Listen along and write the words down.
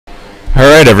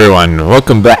Alright everyone,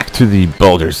 welcome back to the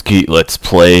Baldur's Gate Let's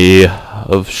Play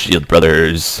of Shield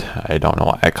Brothers. I don't know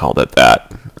why I called it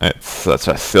that. It's such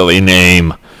a silly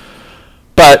name.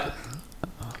 But,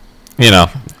 you know,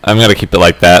 I'm gonna keep it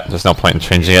like that. There's no point in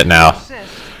changing it now.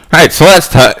 Alright, so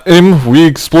last time we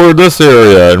explored this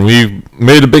area and we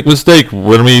made a big mistake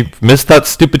when we missed that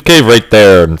stupid cave right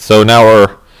there. And so now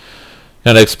we're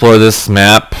gonna explore this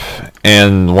map,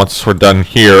 and once we're done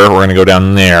here, we're gonna go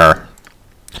down there.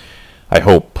 I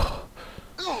hope.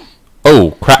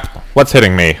 Oh, crap. What's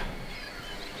hitting me?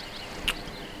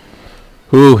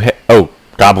 Who hit? Oh,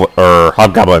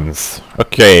 hobgoblins.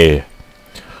 Okay.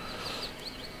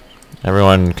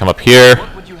 Everyone come up here.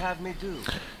 What would you have me do?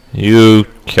 You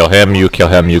kill him, you kill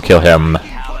him, you kill him.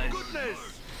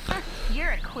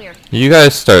 You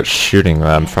guys start shooting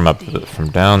them from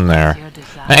down there.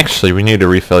 Actually, we need to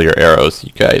refill your arrows.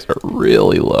 You guys are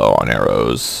really low on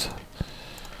arrows.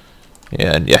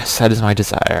 And yes, that is my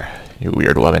desire, you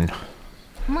weird woman.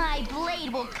 My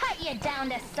blade will cut you down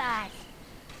to size.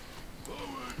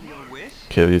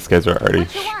 Okay, these guys are already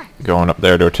going up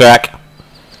there to attack.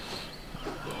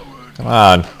 Come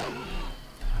on.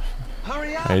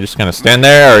 Are you just gonna stand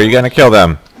there, or are you gonna kill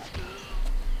them?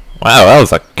 Wow, that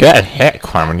was a good hit,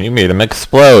 Carmen. You made them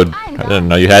explode. I didn't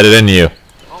know you had it in you.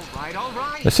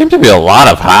 There seem to be a lot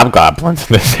of hobgoblins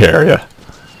in this area.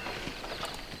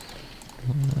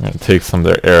 I'm gonna take some of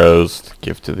their arrows to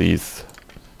give to these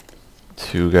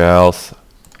two gals.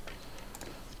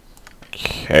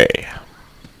 Okay.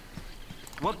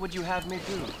 What would you have me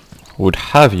do? Would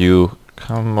have you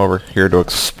come over here to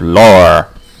explore.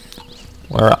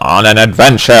 We're on an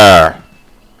adventure.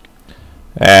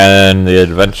 And the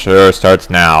adventure starts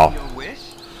now. Your wish?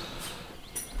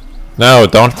 No,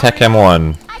 don't attack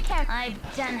M1. I've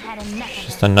done had enough.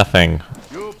 She's done nothing.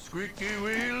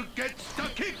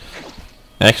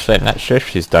 Actually, I'm not sure if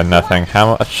she's done nothing.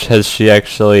 How much has she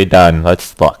actually done?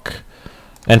 Let's look.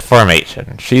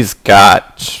 Information. She's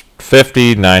got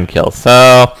 59 kills.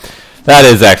 So, that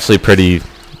is actually pretty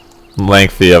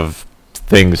lengthy of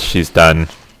things she's done.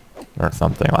 Or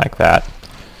something like that.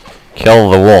 Kill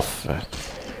the wolf.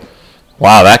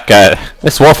 Wow, that guy...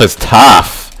 This wolf is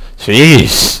tough.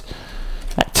 Jeez.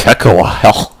 That took a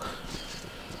while.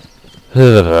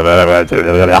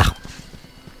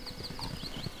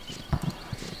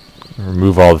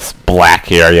 Remove all this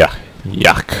black area.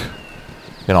 Yuck.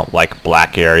 I don't like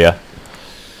black area.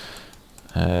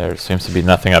 There seems to be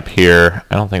nothing up here.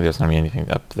 I don't think there's going to be anything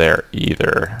up there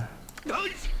either.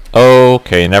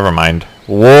 Okay, never mind.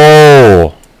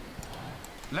 Whoa!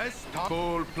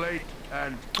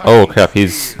 Oh crap,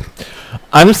 he's...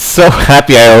 I'm so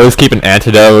happy I always keep an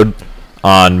antidote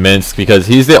on Minsk because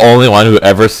he's the only one who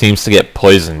ever seems to get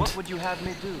poisoned. What would you have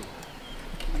me do?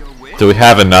 Your wish? Do we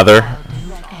have another?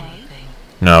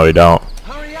 No, we don't.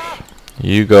 Hurry up!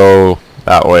 You go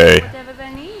that way.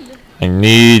 I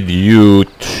need you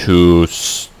to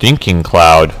Stinking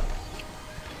Cloud.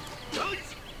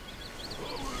 If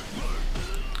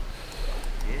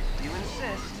you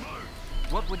insist.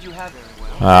 What would you have?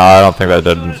 I don't think that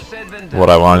did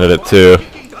what I wanted it to.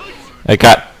 I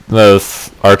got those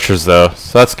archers though,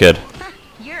 so that's good.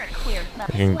 You're a queer.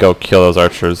 We can go kill those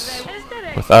archers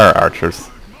with our archers.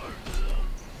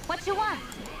 What you want?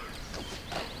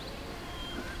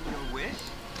 Your wish?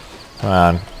 Come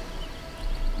on.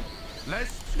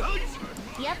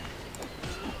 Yep.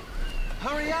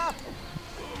 Hurry up!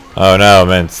 Oh no,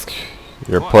 Minsk.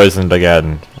 You're poisoned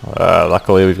again.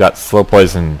 Luckily we've got slow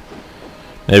poison.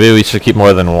 Maybe we should keep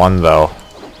more than one though.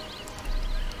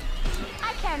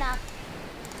 I care now.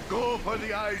 Go for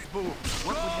the eyes, Boo. What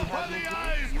would you have me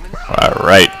do? You insist.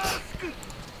 Alright.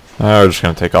 We're just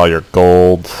gonna take all your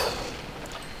gold.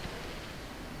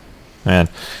 Man,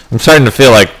 I'm starting to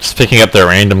feel like just picking up their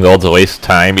random gold's a waste of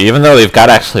time, even though they've got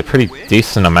actually a pretty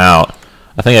decent amount.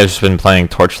 I think I've just been playing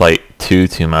Torchlight 2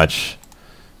 too much.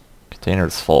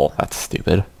 Container's full. That's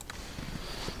stupid.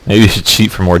 Maybe you should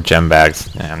cheat for more gem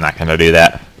bags. Nah, I'm not gonna do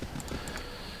that.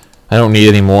 I don't need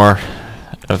any more.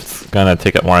 It's gonna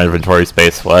take up more inventory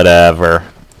space. Whatever.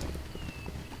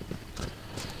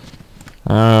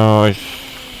 Oh, I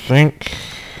think...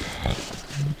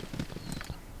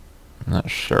 I'm not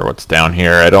sure what's down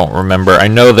here. I don't remember. I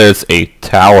know there's a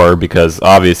tower because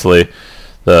obviously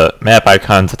the map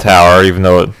icon's a tower, even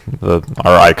though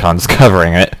our icon's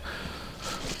covering it.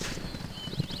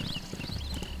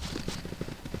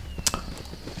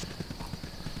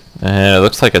 And it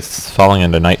looks like it's falling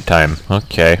into nighttime.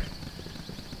 Okay.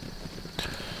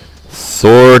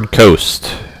 Sword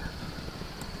Coast.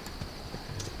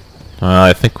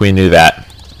 I think we knew that.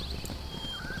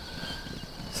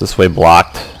 Is this way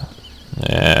blocked?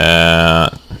 Yeah.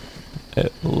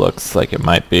 Looks like it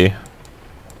might be.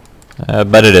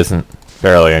 But it isn't.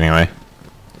 Barely, anyway.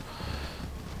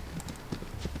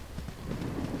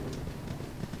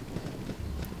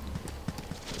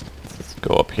 Let's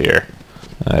go up here.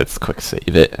 Let's quick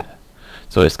save it.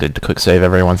 It's always good to quick save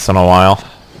every once in a while.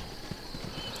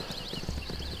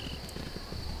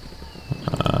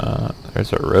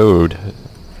 There's a road.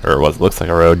 Or what looks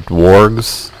like a road.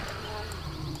 Wargs.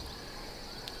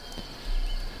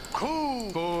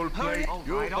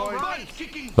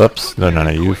 Whoops. No,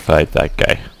 you fight that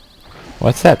guy.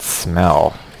 What's that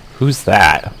smell? Who's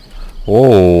that?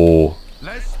 Whoa.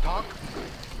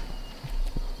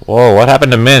 Whoa, what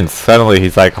happened to Mince? Suddenly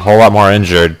he's like a whole lot more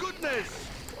injured.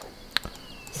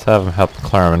 Let's have him help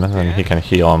Clarman and then he can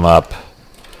heal him up.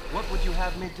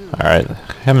 Alright,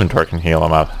 him and Tor can heal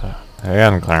him up.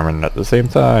 And Clarman at the same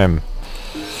time.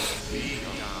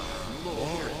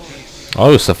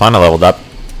 Oh, Safana leveled up.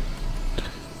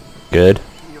 Good.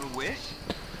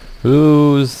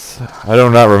 Who's... I do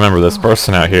not remember this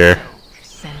person out here.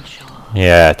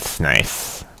 Yeah, it's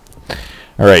nice.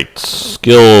 Alright,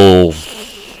 skills.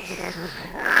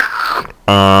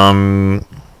 I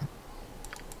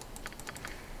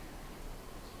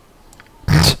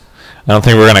don't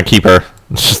think we're gonna keep her.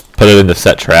 Let's just put it into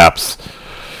set traps.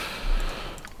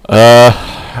 So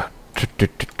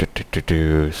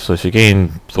she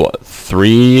gained, what,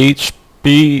 3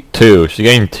 HP? 2. She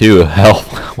gained 2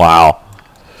 health. Wow.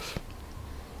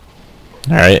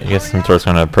 Alright, I guess Mentor's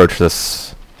gonna approach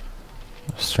this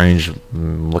strange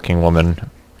looking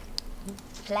woman.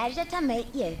 Pleasure to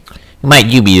meet you. Might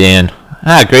you be then?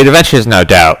 Ah, great adventures, no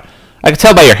doubt. I can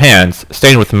tell by your hands,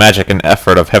 stained with magic and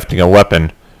effort of hefting a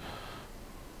weapon.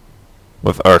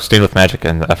 Stained with magic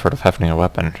and the effort of hefting a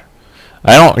weapon.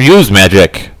 I don't use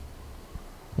magic!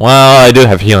 Well, I do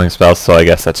have healing spells, so I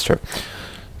guess that's true.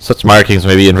 Such markings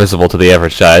may be invisible to the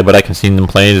average eye, but I can see them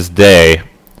plain as day.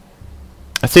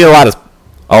 I see a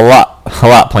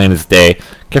lot plain as day.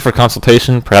 Care for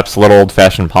consultation? Perhaps a little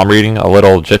old-fashioned palm reading? A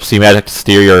little gypsy magic to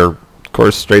steer your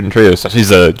course straight and true. So she's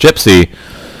a gypsy.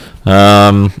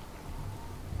 I'm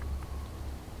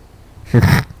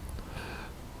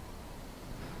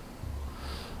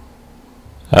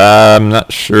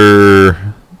not sure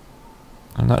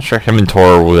him and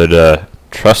Tor would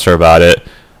trust her about it.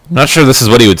 I'm not sure this is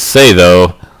what he would say,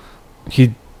 though.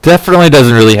 He definitely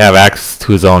doesn't really have access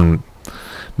to his own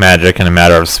magic, in a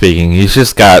matter of speaking. He's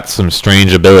just got some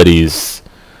strange abilities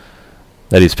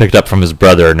that he's picked up from his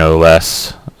brother, no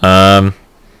less. But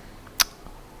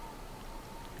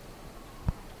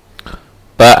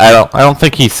I don't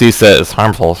think he sees it as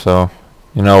harmful. So,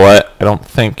 you know what? I don't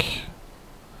think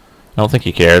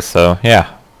he cares. So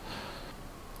yeah,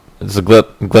 it's a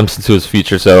glimpse into his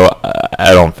future. So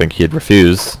I don't think he'd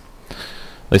refuse.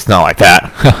 At least not like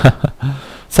that.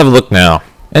 Let's have a look now.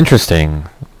 Interesting.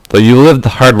 Though you lived the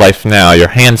hard life now, your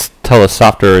hands tell a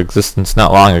softer existence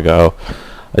not long ago.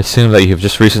 I assume that you have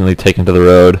just recently taken to the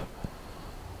road.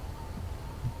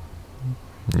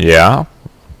 Yeah.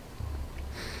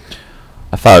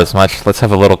 I thought as much. Let's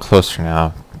have a little closer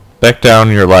now. Back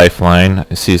down your lifeline.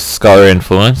 I see scholar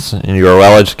influence, and you are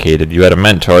well educated. You had a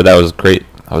mentor that was great.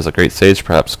 That was a great sage,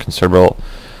 perhaps considerable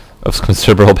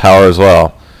power as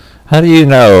well. How do you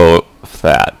know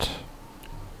that?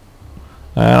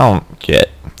 I don't get.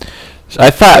 I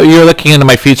thought you were looking into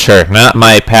my future, not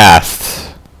my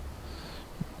past.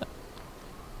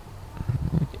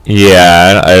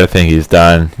 Yeah, I think he's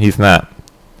done. He's not.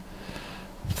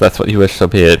 If that's what you wish, so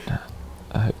be it.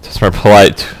 Just more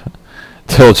polite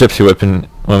to old gypsy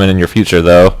women in your future,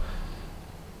 though.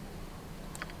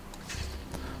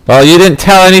 Well, you didn't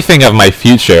tell anything of my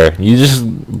future. You just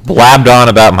blabbed on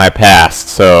about my past,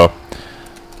 so...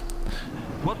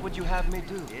 What would you have me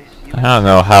do? I don't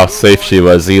know how safe she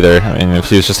was either. I mean, if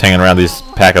she was just hanging around these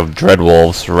pack of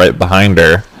dreadwolves right behind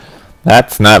her,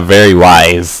 that's not very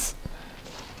wise.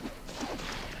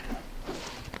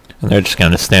 And they're just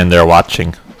gonna stand there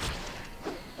watching.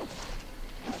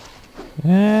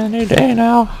 Any day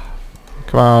now.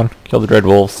 Come on, kill the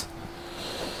dreadwolves.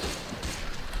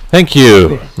 Thank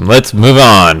you. Let's move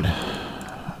on.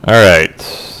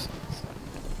 Alright.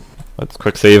 Let's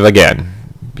quick save again,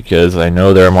 because I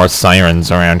know there are more sirens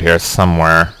around here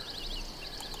somewhere.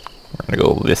 We're gonna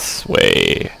go this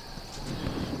way.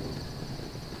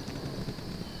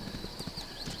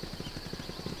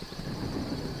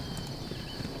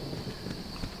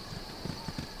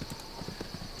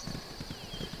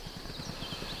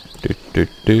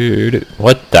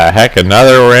 What the heck?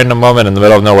 Another random woman in the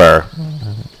middle of nowhere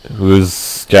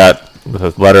who's got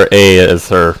the letter A as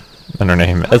her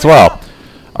name as well.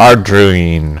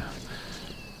 Ardruine.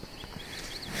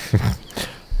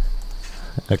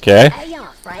 Okay. Hey, your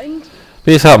friend.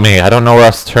 Please help me. I don't know where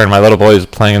else to turn. My little boy is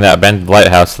playing in that abandoned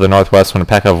lighthouse to the northwest when a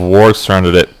pack of wargs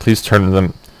surrounded it. Please turn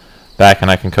them back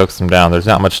and I can coax them down. There's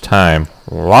not much time.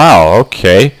 Wow,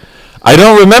 okay. I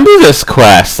don't remember this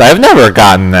quest. I've never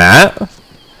gotten that.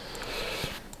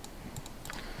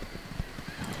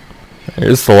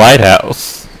 Here's the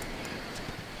lighthouse.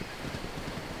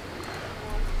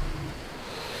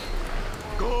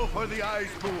 Go for the ice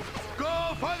boo.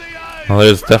 Go for the ice. Well,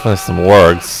 there's definitely some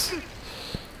wargs.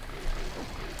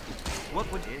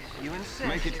 What would you insist?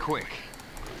 Make it quick.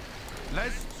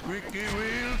 Let's squeaky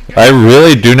wheel. I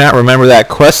really do not remember that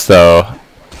quest, though.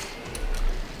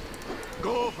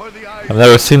 Go for the ice. I've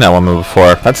never seen that one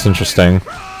before. That's interesting.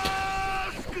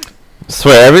 I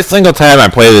swear, every single time I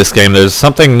play this game, there's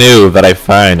something new that I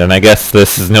find, and I guess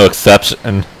this is no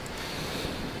exception.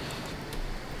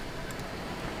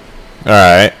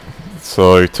 Alright,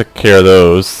 so we took care of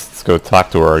those. Let's go talk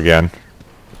to her again.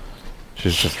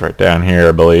 She's just right down here,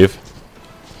 I believe.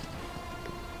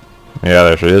 Yeah,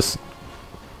 there she is.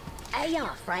 Hey, your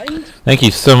friend. Thank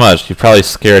you so much. You probably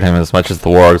scared him as much as the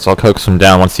wargs. I'll coax him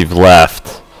down once you've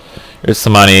left. Here's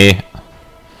some money.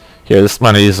 Here, this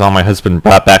money is all my husband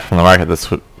brought back from the market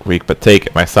this week, but take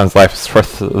it. My son's life is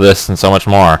worth this and so much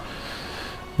more.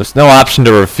 There's no option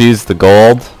to refuse the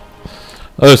gold.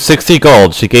 Oh, 60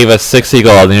 gold. She gave us 60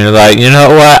 gold, and you're like, you know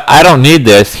what? I don't need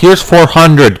this. Here's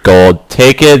 400 gold.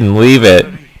 Take it and leave it.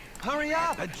 Hurry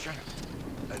up! And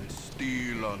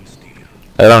steel on steel.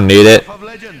 I don't need it. Of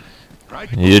legend.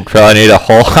 Right. You'd probably need a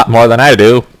whole lot more than I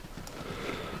do.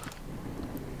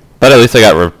 But at least I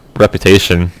got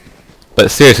reputation. But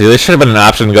seriously, there should have been an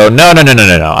option to go, no, no, no, no,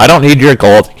 no, no. I don't need your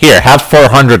gold. Here, have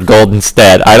 400 gold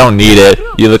instead. I don't need it.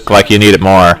 You look like you need it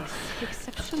more.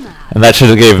 And that should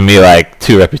have given me, like,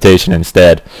 2 reputation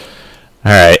instead.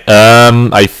 Alright,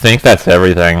 I think that's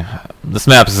everything. This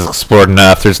map is explored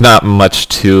enough. There's not much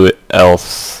to it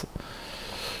else.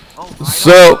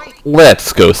 So,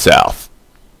 let's go south.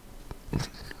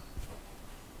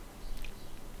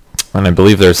 And I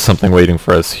believe there's something waiting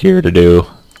for us here to do.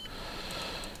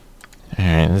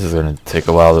 Alright, this is going to take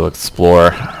a while to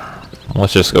explore.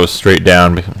 Let's just go straight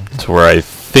down to where I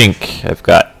think I've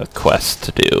got a quest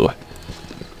to do.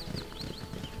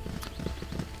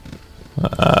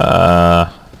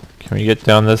 Can we get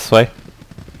down this way?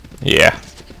 Yeah.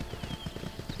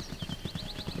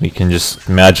 We can just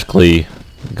magically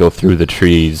go through the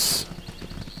trees.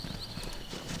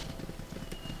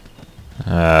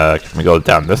 Can we go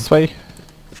down this way?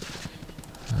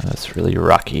 That's really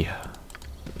rocky.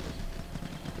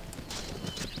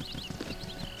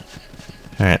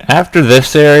 Alright, after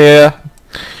this area,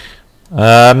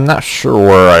 I'm not sure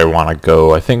where I want to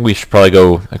go. I think we should probably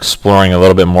go exploring a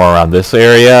little bit more around this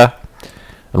area.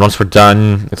 And once we're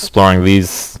done exploring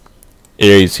these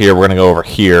areas here, we're going to go over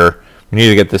here. We need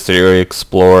to get this area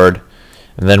explored.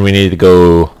 And then we need to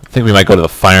go, I think we might go to the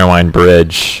Fireline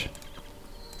Bridge.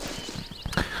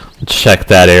 Check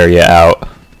that area out.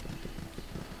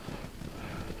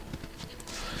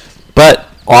 But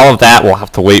all of that will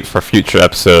have to wait for future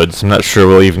episodes. I'm not sure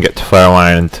we'll even get to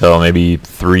Fireline until maybe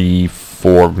 3,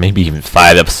 4, maybe even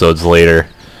 5 episodes later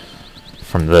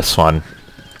from this one.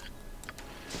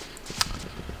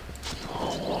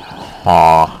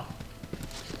 Aw.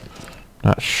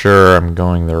 Not sure I'm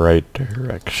going the right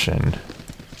direction.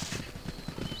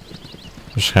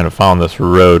 Just kind of following this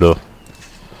road.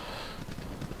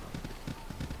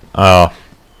 Oh.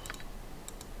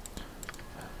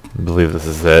 I believe this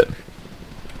is it.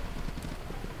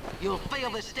 You'll feel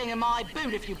the sting in my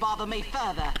boot if you bother me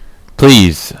further.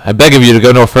 Please, I beg of you to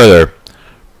go no further.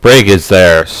 Brigg is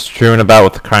there, strewn about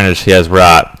with the carnage he has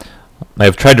wrought. I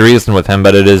have tried to reason with him,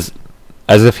 but it is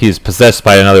as if he is possessed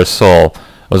by another soul.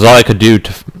 It was all I could do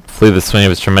to flee the swing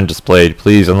of his tremendous blade.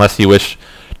 Please, unless you wish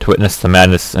to witness the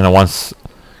madness in a once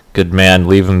good man,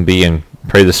 leave him be, and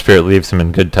pray the spirit leaves him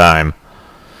in good time.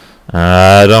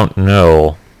 I don't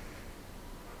know.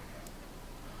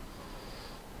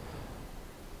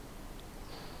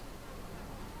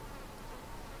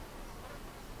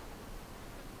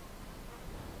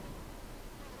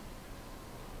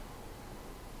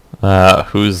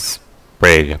 Who's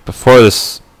Brigg? Before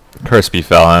this curse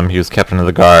befell him, he was captain of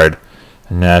the guard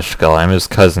in Nashville. I'm his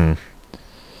cousin.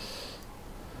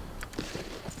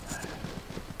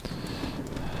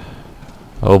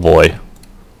 Oh boy.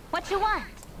 What you want?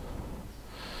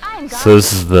 I'm gone. So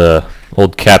this is the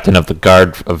old captain of the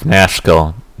guard of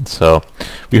Nashville. So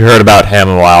we heard about him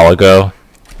a while ago.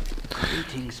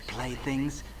 Greetings,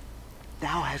 playthings.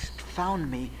 Thou hast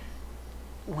found me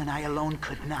when I alone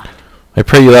could not. I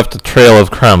pray you left a trail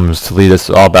of crumbs to lead us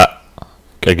all back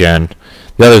again.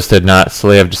 The others did not, so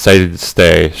they have decided to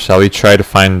stay. Shall we try to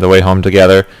find the way home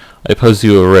together? I pose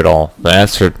you a riddle, the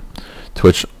answer to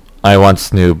which I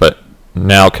once knew, but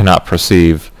now cannot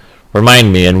perceive.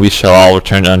 Remind me, and we shall all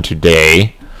return unto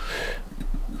day.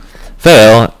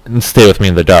 Fail, and stay with me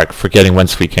in the dark, forgetting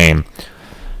whence we came.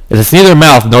 It has neither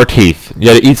mouth nor teeth,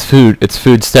 yet it eats its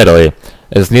food steadily.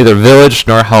 It has neither village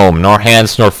nor home, nor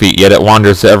hands nor feet, yet it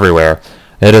wanders everywhere.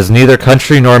 It has neither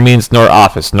country nor means nor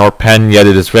office nor pen, yet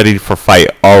it is ready for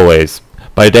fight always.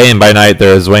 By day and by night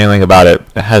there is wailing about it.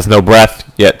 It has no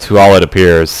breath, yet to all it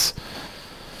appears.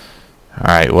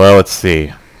 Alright, well, let's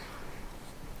see.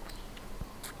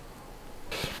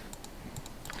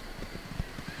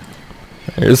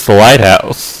 Here's the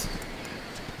lighthouse.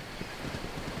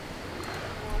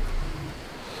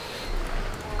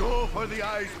 Go for the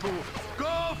eyes, Boo.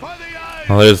 Go for the eyes.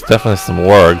 Well, there's definitely some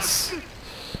wargs.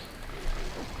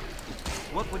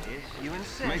 What would you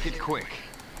insist? Make it quick.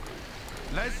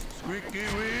 Less squeaky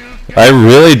wheel. I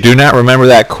really do not remember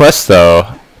that quest,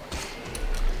 though.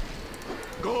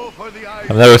 Go for the eyes.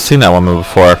 I've never seen that one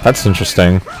before. That's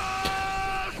interesting.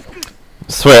 I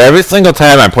swear, every single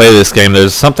time I play this game,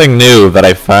 there's something new that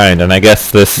I find, and I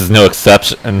guess this is no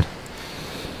exception.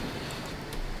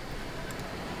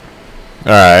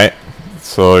 Alright,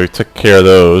 so we took care of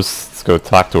those. Let's go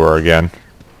talk to her again.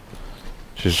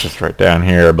 She's just right down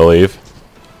here, I believe.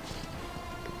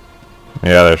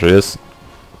 Yeah, there she is.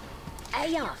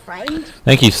 Hey, your friend.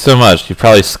 Thank you so much. You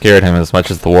probably scared him as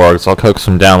much as the wargs. I'll coax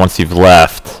him down once you've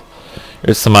left.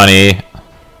 Here's some money.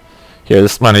 Here,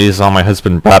 this money is all my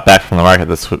husband brought back from the market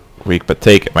this week, but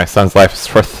take it. My son's life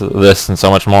is worth this and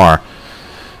so much more.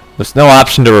 There's no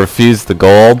option to refuse the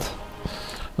gold.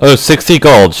 Oh, 60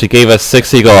 gold. She gave us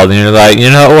 60 gold, and you're like, you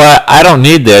know what? I don't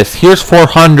need this. Here's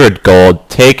 400 gold.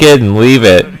 Take it and leave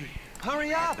it.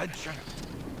 Hurry up!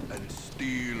 And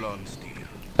steel on steel.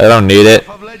 I don't need it.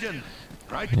 Of legend.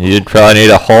 Right. You'd probably need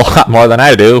a whole lot more than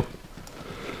I do.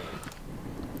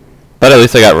 But at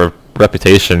least I got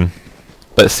reputation.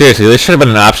 But seriously, there should have been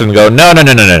an option to go, no, no,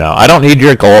 no, no, no, no. I don't need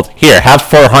your gold. Here, have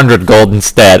 400 gold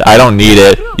instead. I don't need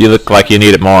it. You look like you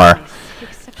need it more.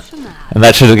 And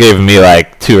that should have given me,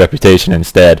 like, 2 reputation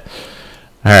instead.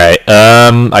 Alright,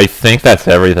 I think that's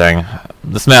everything.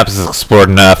 This map is explored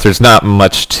enough. There's not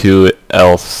much to it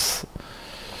else.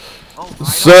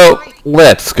 So,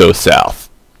 let's go south.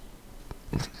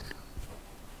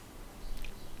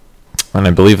 And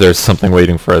I believe there's something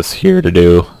waiting for us here to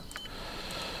do.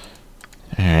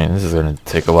 Alright, this is going to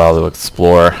take a while to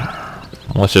explore.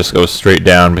 Let's just go straight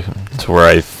down to where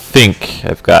I think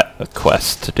I've got a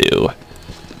quest to do.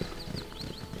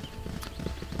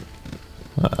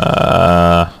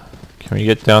 Can we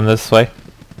get down this way?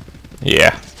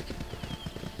 Yeah.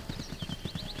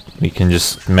 We can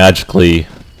just magically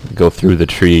go through the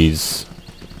trees.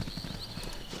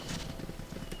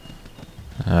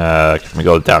 Can we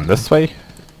go down this way?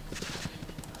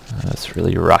 That's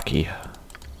really rocky.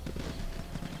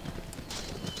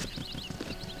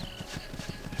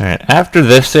 Alright, after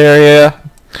this area,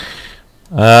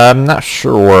 I'm not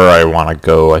sure where I want to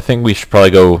go. I think we should probably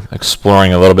go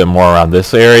exploring a little bit more around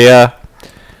this area.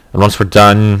 And once we're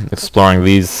done exploring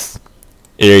these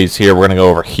areas here, we're going to go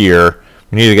over here.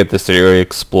 We need to get this area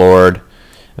explored.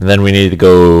 And then we need to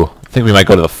go, I think we might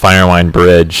go to the Fireline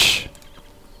Bridge.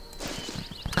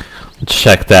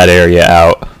 Check that area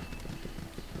out.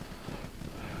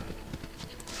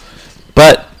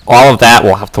 But all of that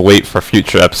will have to wait for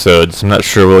future episodes. I'm not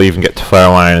sure we'll even get to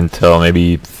Fireline until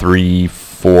maybe 3,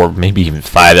 4, maybe even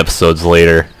 5 episodes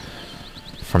later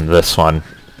from this one.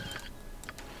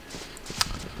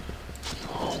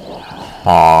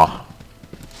 Aw.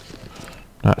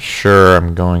 Not sure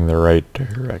I'm going the right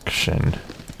direction.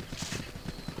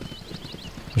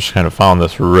 Just kind of following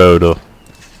this road.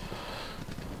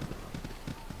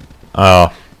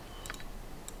 Oh.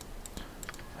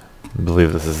 I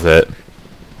believe this is it.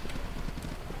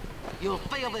 You'll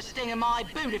feel the sting in my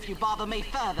boot if you bother me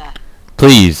further.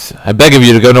 Please, I beg of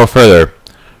you to go no further.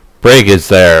 Brigg is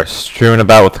there, strewn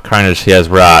about with the carnage he has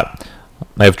wrought.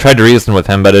 I have tried to reason with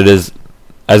him, but it is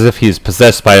as if he is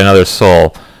possessed by another soul.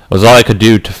 It was all I could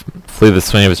do to flee the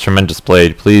swing of his tremendous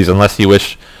blade. Please, unless you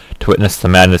wish to witness the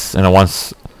madness in a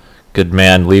once good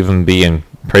man, leave him be, and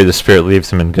pray the spirit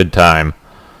leaves him in good time.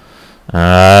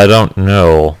 I don't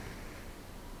know.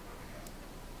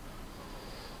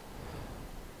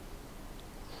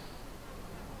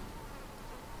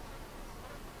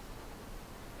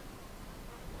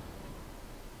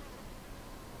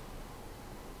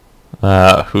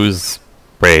 Who's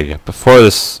Brigg? Before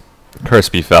this curse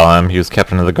befell him, he was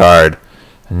captain of the guard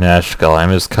in Nashkel. I'm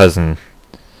his cousin.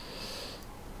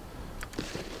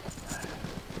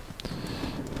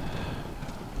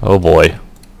 Oh boy.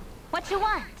 What you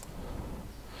want?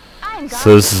 I'm gone.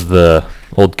 So this is the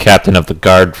old captain of the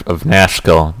guard of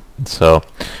Nashkel. So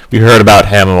we heard about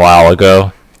him a while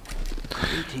ago.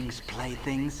 Greetings,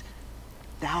 playthings.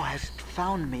 Thou hast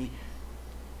found me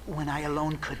when I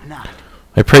alone could not.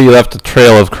 I pray you left a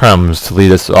trail of crumbs to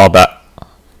lead us all back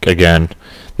again.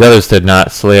 The others did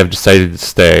not, so they have decided to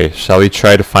stay. Shall we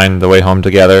try to find the way home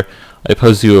together? I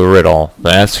pose you a riddle, the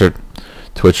answer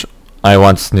to which I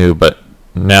once knew, but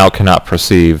now cannot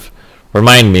perceive.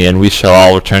 Remind me, and we shall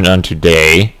all return unto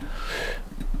day.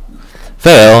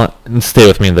 Fail, and stay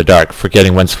with me in the dark,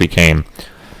 forgetting whence we came.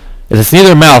 It has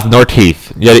neither mouth nor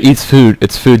teeth, yet it eats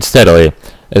its food steadily.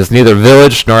 It has neither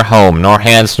village nor home, nor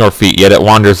hands nor feet, yet it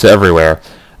wanders everywhere.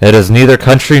 It has neither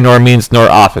country nor means nor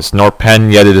office nor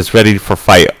pen, yet it is ready for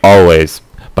fight always.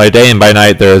 By day and by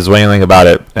night there is wailing about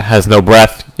it. It has no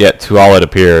breath, yet to all it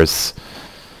appears.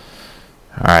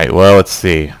 Alright, well, let's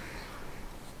see.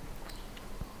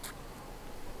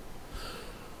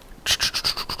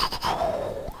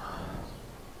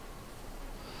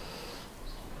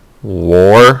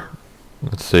 War?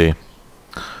 Let's see.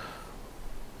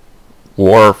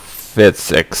 War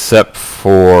fits except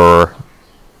for...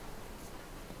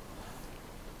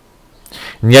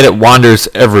 And yet it wanders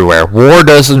everywhere. War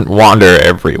doesn't wander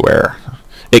everywhere.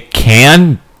 It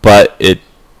can, but it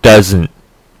doesn't.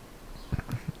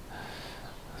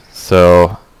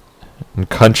 So, in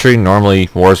country, normally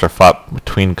wars are fought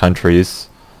between countries.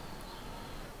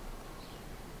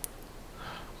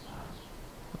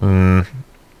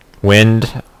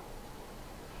 Wind?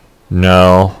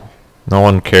 No. No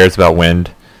one cares about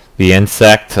wind. The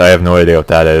insect? I have no idea what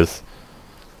that is.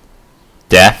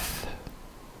 Death?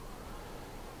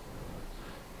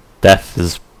 Death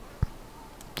is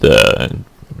the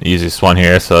easiest one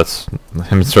here, so that's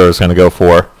him sort of going to go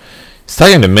for. He's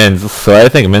talking to Minz, so I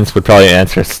think Minz would probably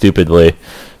answer stupidly,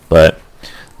 but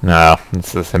no,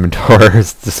 it's the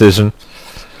Himdor's decision.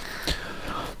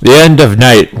 The end of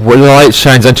night, where the light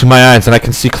shines into my eyes, and I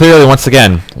can see clearly once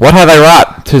again. What have I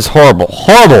wrought? 'Tis horrible,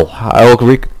 horrible! I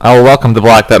will welcome the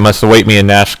black that must await me in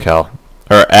Nashkel,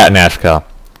 or at Nashkel.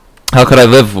 How could I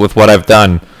live with what I've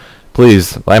done?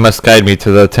 Please, I must guide me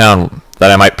to the town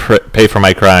that I might pay for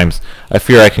my crimes. I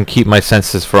fear I can keep my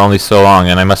senses for only so long,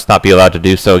 and I must not be allowed to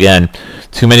do so again.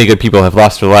 Too many good people have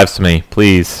lost their lives to me.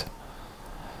 Please.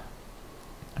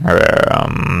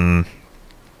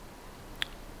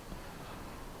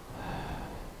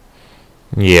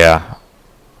 Yeah.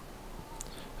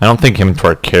 I don't think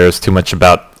Himtor cares too much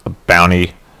about a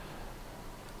bounty,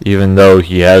 even though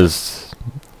he has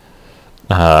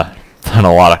done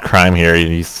a lot of crime here.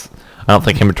 I don't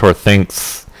think Himtor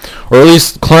thinks, or at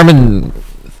least Clerman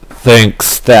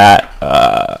thinks,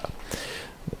 that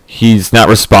he's not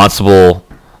responsible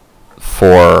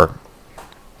for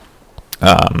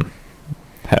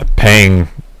paying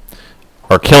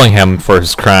or killing him for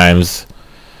his crimes.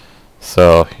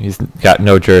 So he's got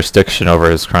no jurisdiction over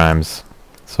his crimes.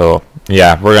 So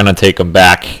yeah, we're gonna take him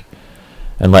back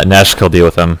and let Nashkel deal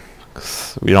with him,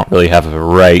 'cause we don't really have a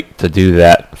right to do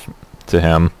that to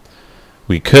him.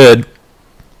 We could,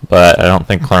 but I don't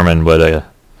think Clerman would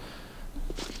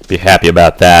be happy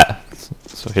about that.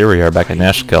 So here we are back at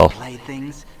Nashkel.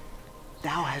 Playthings,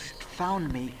 thou hast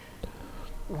found me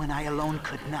when I alone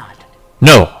could not.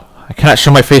 No, I cannot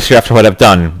show my face here after what I've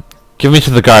done. Give me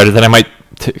to the guard, that I might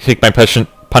take my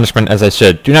punishment as I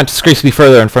should. Do not disgrace me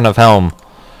further in front of Helm.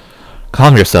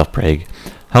 Calm yourself, Braig.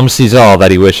 Helm sees all that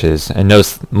he wishes, and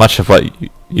knows much of what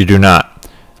you do not.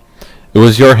 It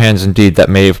was your hands indeed that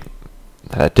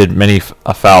did many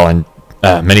a foul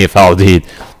deed,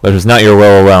 but it was not your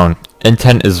will alone.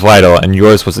 Intent is vital, and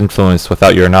yours was influenced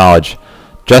without your knowledge.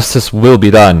 Justice will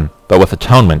be done, but with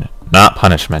atonement, not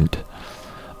punishment.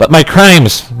 But my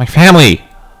crimes! My family!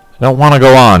 I don't want to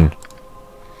go on.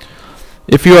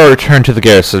 If you are returned to the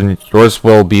garrison, yours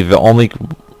will be the only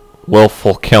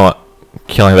willful killing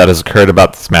that has occurred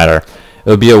about this matter. It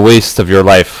will be a waste of your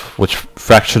life, which,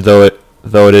 fractured though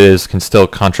it is, can still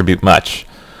contribute much.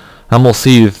 Helm will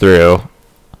see you through.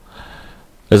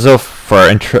 As though for our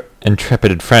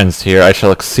intrepid friends here, I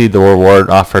shall exceed the reward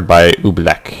offered by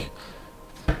Ublek.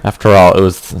 After all, it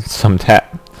was the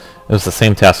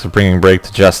same task of bringing Braig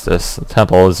to justice. The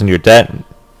temple is in your debt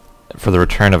for the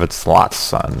return of its lost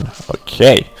son.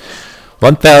 Okay.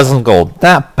 1,000 gold.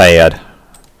 Not bad.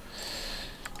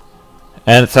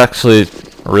 And it's actually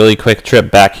a really quick trip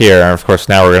back here. And of course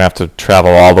now we're going to have to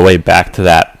travel all the way back to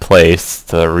that place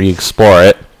to re-explore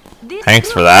it. Thanks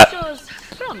for that.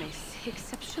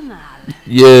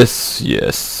 Yes,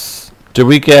 yes. Did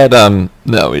we get,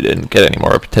 no, we didn't get any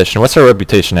more reputation. What's our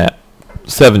reputation at?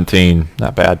 17.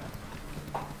 Not bad.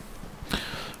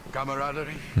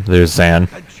 camaraderie, There's Zan.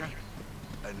 adventure,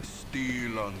 and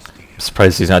steel on steel. I'm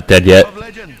surprised he's not dead yet. Of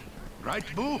legend, right,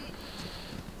 Boo?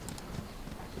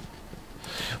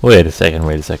 Wait a second,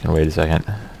 wait a second, wait a second.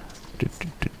 Do, do,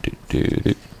 do, do, do,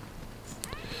 do.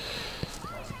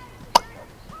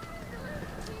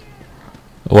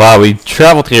 Wow, we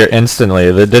traveled here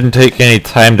instantly. That didn't take any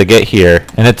time to get here,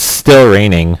 and it's still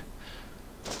raining.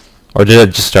 Or did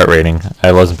it just start raining?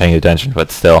 I wasn't paying attention,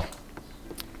 but still.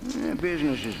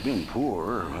 Business has been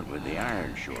poor, what with the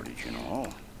iron shortage and all.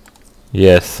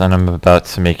 Yes, and I'm about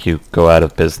to make you go out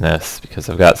of business because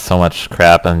I've got so much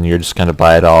crap and you're just gonna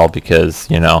buy it all because,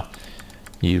 you know,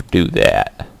 you do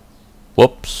that.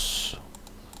 Whoops.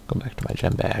 Go back to my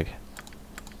gem bag.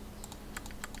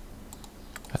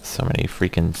 Got so many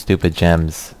freaking stupid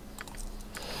gems.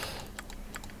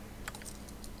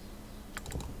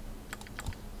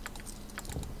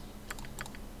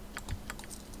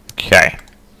 Okay.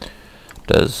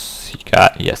 Does he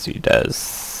got? Yes, he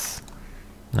does.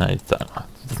 No, he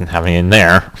doesn't have any in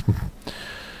there.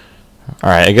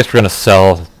 Alright, I guess we're gonna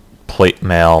sell plate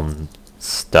mail and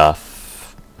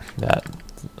stuff. That,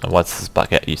 what's this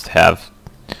bucket used to have?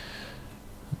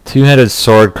 Two-handed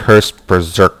sword, cursed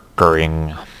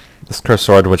berserkering. This cursed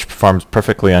sword, which performs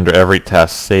perfectly under every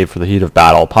test, save for the heat of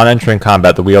battle. Upon entering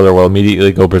combat, the wielder will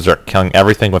immediately go berserk, killing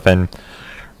everything within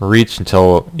reach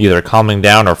until either calming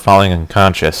down or falling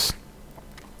unconscious.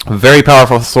 A very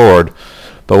powerful sword,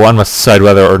 but one must decide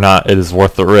whether or not it is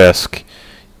worth the risk.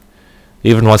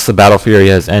 Even once the battle fury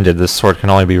has ended, this sword can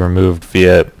only be removed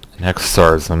via an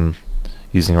exorcism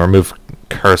using a remove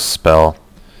curse spell.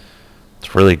 It's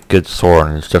a really good sword,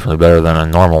 and it's definitely better than a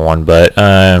normal one, but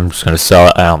I'm just going to sell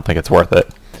it. I don't think it's worth it.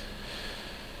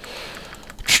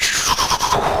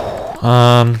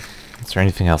 Is there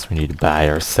anything else we need to buy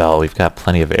or sell? We've got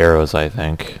plenty of arrows, I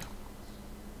think.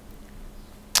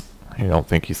 I don't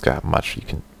think he's got much he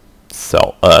can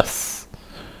sell us.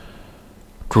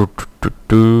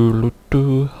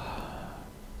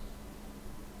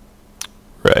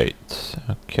 Right.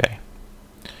 Okay.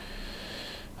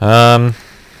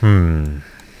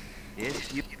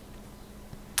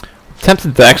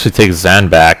 Tempted to actually take Zan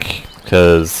back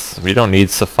because we don't need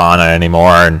Safana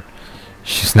anymore, and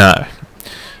she's not.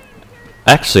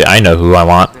 Actually, I know who I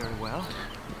want. Very well.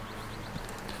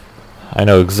 I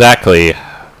know exactly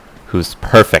who's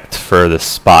perfect for this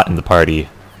spot in the party.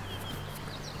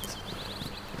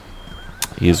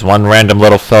 He's one random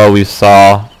little fellow we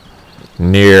saw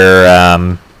near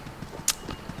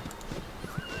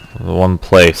one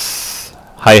place.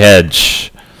 High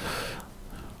Hedge.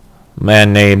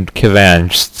 Man named Kivan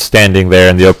just standing there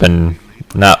in the open,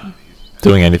 not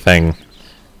doing anything.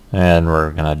 And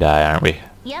we're gonna die, aren't we?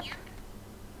 Yep.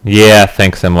 Yeah,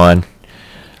 thanks, M1.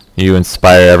 You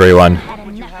inspire everyone. Had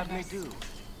Would you enough have of me this. do?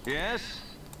 Yes?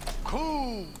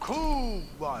 Cool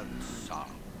one, son.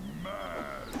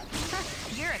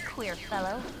 You're a queer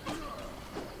fellow.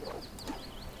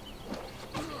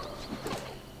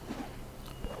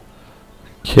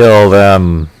 Kill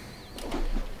them.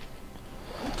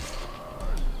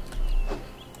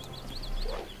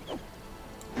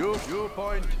 You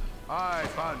point, I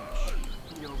punch.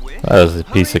 Your wish? That was a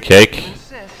piece of cake.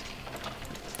 Insist.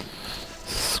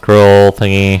 Scroll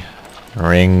thingy,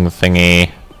 ring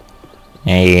thingy,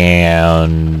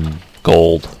 and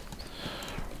gold.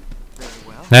 Very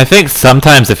well. And I think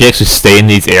sometimes if you actually stay in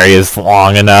these areas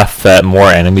long enough that more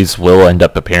enemies will end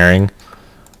up appearing.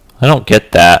 I don't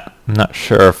get that. I'm not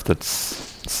sure if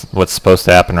that's what's supposed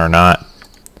to happen or not.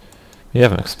 We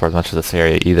haven't explored much of this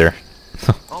area either.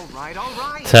 All right, all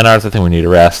right. 10 hours, I think we need a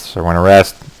rest. So we're going to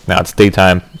rest. Now it's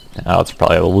daytime. Now it's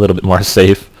probably a little bit more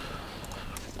safe.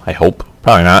 I hope.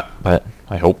 Probably not, but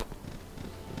I hope.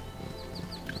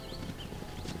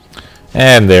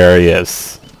 And there he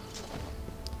is.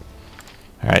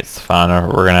 Alright, Safana,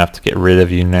 we're going to have to get rid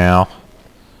of you now.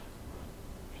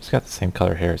 She's got the same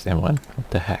color hair as M1. What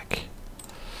the heck?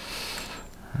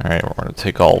 Alright, we're going to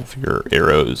take all of your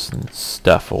arrows and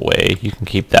stuff away. You can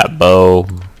keep that bow.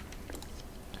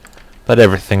 But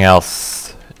everything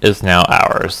else is now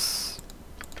ours.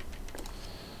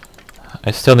 I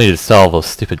still need to sell those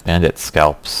stupid bandit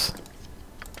scalps.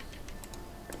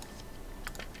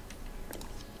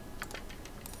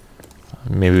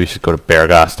 Maybe we should go to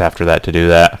Beargast after that to do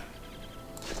that.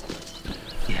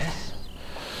 Yes?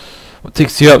 What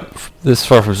takes you up this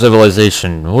far from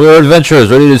civilization? We are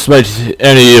adventurers, ready to smite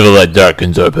any evil that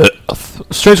darkens our path.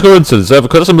 Strange coincidence, I have a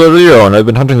custom ability of your own. I've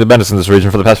been hunting the bandits in this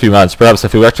region for the past few months. Perhaps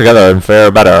if we work together and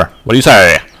fare better. What do you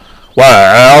say?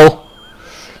 Well...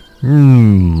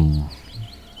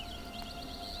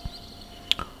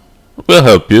 We'll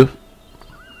help you.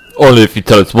 Only if you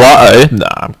tell us why. Nah,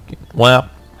 I'm Well,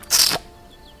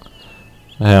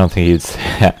 I don't think he'd say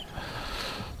that.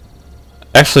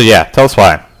 Actually, yeah, tell us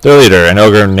why. Their leader, an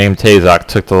ogre named Tazok,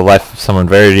 took the life of someone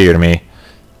very dear to me.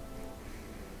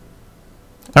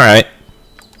 Alright.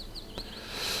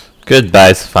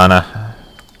 Goodbye, Savannah.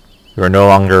 You are no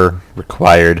longer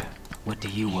required. What do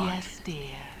you want? Yes,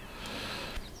 dear.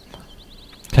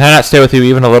 Can I not stay with you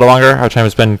even a little longer? Our time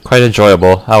has been quite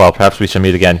enjoyable. Oh well, perhaps we shall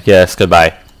meet again. Yes,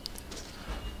 goodbye.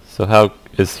 So how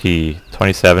is he?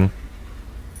 27?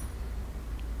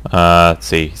 Let's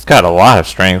see. He's got a lot of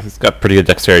strength. He's got pretty good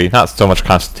dexterity. Not so much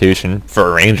constitution. For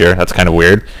a ranger, that's kind of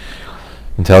weird.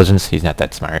 Intelligence, he's not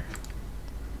that smart.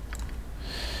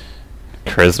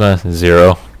 Charisma,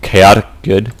 0. Chaotic,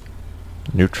 good.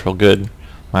 Neutral, good.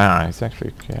 Wow, he's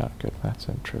actually chaotic good. That's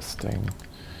interesting.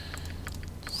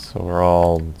 So we're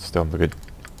all still in the good.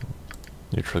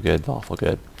 Neutral good, lawful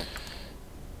good.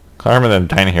 Carmen and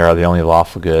Dinah here are the only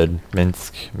lawful good.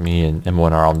 Minsk, me, and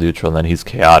M1 are all neutral, and then he's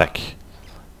chaotic.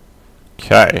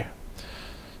 Okay.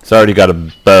 He's already got a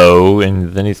bow,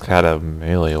 and then he's got a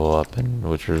melee weapon,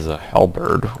 which is a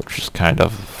halberd, which is kind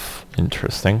of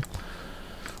interesting.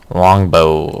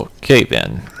 Longbow. Okay,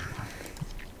 then.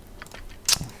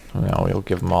 Now we'll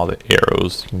give him all the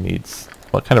arrows he needs.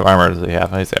 What kind of armor does he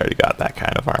have? He's already got that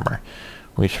kind of armor.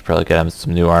 We should probably get him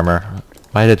some new armor.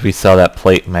 Why did we sell that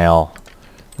plate mail?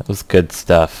 That was good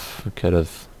stuff. We could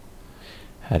have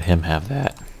had him have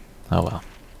that. Oh well.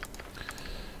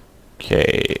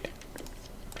 Okay.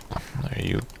 There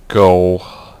you go.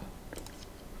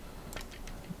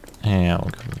 And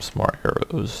we'll give him some more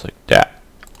arrows like that.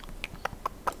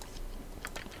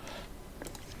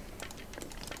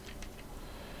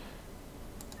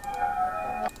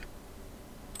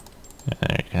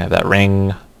 And you can have that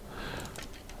ring.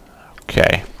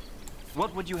 Okay.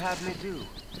 What would you have me do?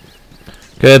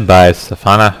 Goodbye,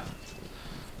 Stefana.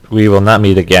 We will not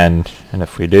meet again, and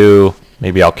if we do,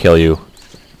 maybe I'll kill you.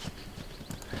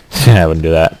 I wouldn't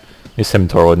do that. At least him and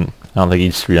Tor wouldn't. I don't think he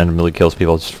just randomly kills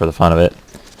people just for the fun of it.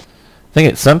 I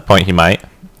think at some point he might.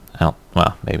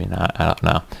 Well, maybe not. I don't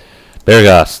know.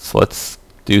 Beargust, let's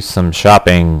do some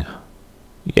shopping.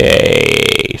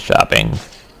 Yay, shopping.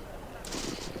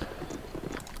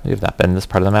 We've not been in this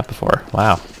part of the map before.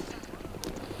 Wow.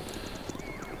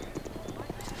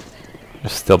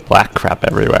 There's still black crap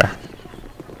everywhere.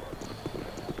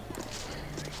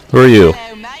 Who are you?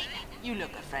 Hello, mate. You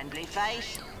look a friendly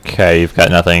face. Okay, you've got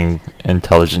nothing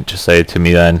intelligent to say to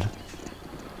me then.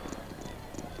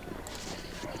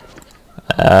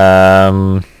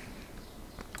 To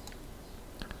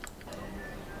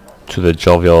the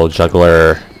jovial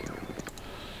juggler.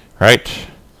 Right.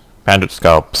 Bandit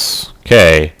scalps.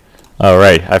 Okay.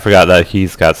 Alright, I forgot that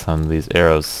he's got some of these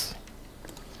arrows.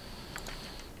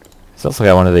 He's also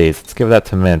got one of these. Let's give that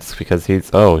to Minsk because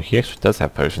he's... Oh, he actually does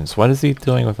have potions. What is he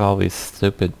doing with all these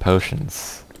stupid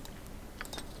potions?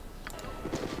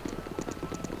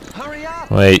 Hurry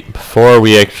up! Wait, before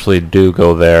we actually do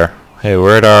go there... Hey,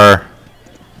 where'd our...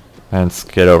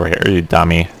 Minsk, get over here, you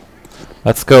dummy.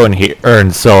 Let's go in here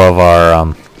and sell of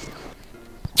our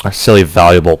silly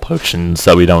valuable potions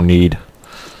that we don't need.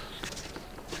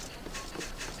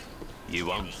 You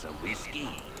want some whiskey?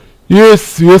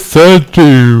 Yes, yes I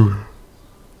do.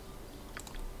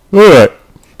 Alright.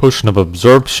 Potion of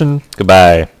absorption,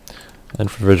 goodbye.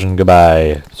 Infravision,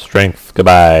 goodbye. Strength,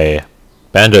 goodbye.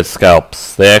 Bandit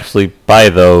scalps, they actually buy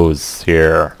those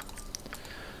here.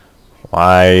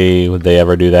 Why would they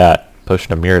ever do that?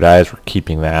 Potion of mirrored eyes, we're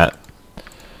keeping that.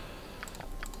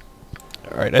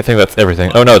 Alright, I think that's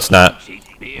everything. Oh no, it's not. Cheap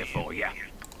beer for ya.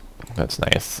 That's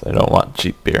nice. I don't want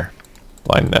cheap beer.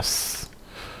 Blindness.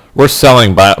 We're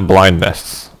selling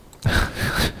blindness.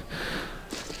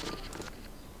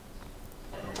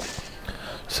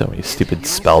 So many stupid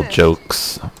spell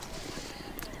jokes.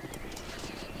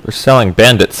 We're selling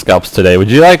bandit scalps today. Would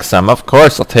you like some? Of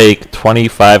course, I'll take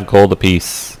 25 gold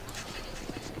apiece.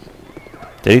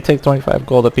 Did he take 25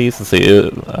 gold apiece? Let's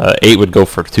see. 8 would go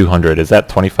for 200. Is that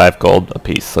 25 gold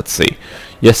apiece? Let's see.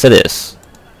 Yes, it is.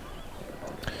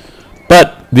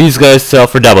 But these guys sell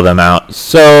for double the amount,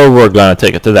 so we're going to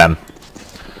take it to them.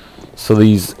 So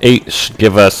these 8 should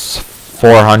give us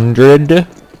 400. And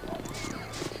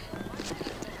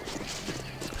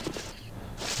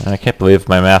I can't believe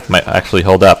my math might actually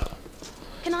hold up.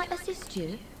 Can I assist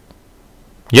you?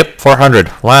 Yep,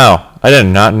 400. Wow. I did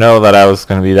not know that I was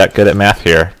going to be that good at math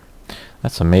here.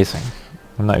 That's amazing.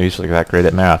 I'm not usually that great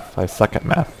at math. I suck at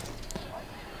math.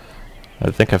 I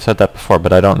think I've said that before,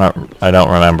 but I don't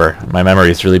remember. My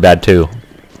memory is really bad too.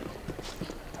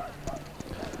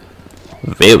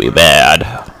 Very bad.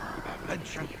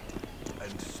 Adventure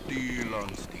and steel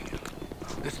on steel.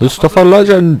 This List of a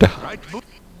legend. Right, Boo?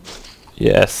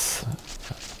 Yes.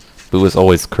 Boo is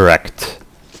always correct.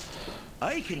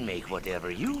 I can make whatever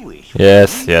you wish.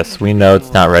 Yes, yes, we know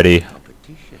it's not ready.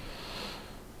 Competition.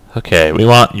 Okay, we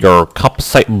want your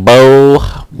composite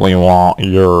bow. We want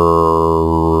your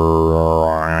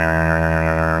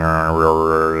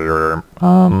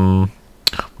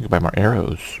we can buy more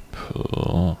arrows.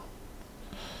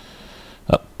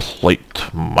 A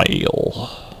plate mail.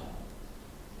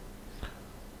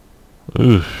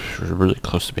 Ooh, we're really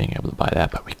close to being able to buy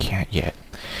that, but we can't yet.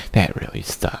 That really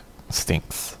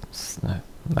stinks.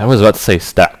 I was about to say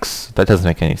sucks. That doesn't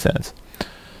make any sense.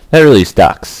 That really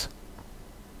sucks.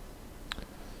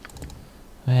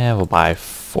 Yeah, we'll buy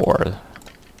 4.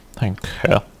 Thank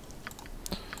you.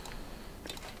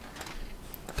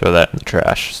 Throw that in the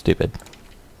trash. Stupid.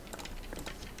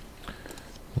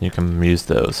 You can use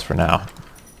those for now.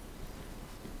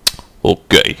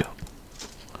 Okay.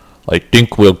 I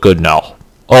think we're good now.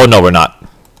 Oh no, we're not.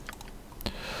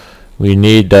 We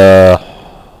need a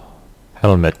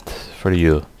helmet for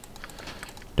you.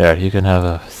 There, you can have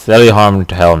a silly harmed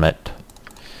helmet.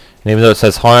 And even though it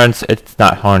says horns, it's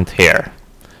not horns here.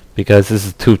 Because this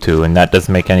is Tutu, and that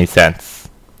doesn't make any sense.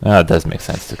 It does make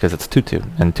sense, because it's Tutu,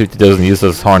 and Tutu doesn't use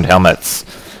those horned helmets.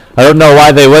 I don't know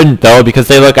why they wouldn't, though, because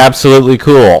they look absolutely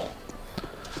cool.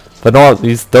 But no,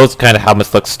 those kind of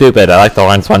helmets look stupid. I like the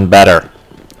horns one better.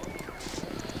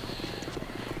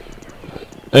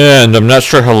 And I'm not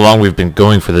sure how long we've been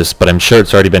going for this, but I'm sure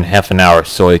it's already been half an hour,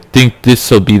 so I think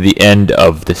this will be the end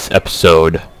of this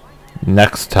episode.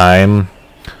 Next time,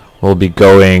 we'll be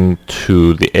going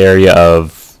to the area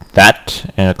of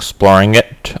that and exploring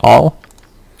it all.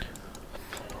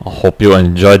 I hope you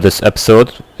enjoyed this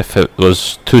episode. If it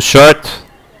was too short,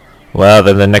 well,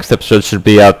 then the next episode should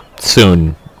be out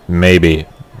soon. Maybe.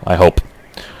 I hope.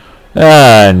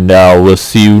 And we'll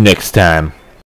see you next time.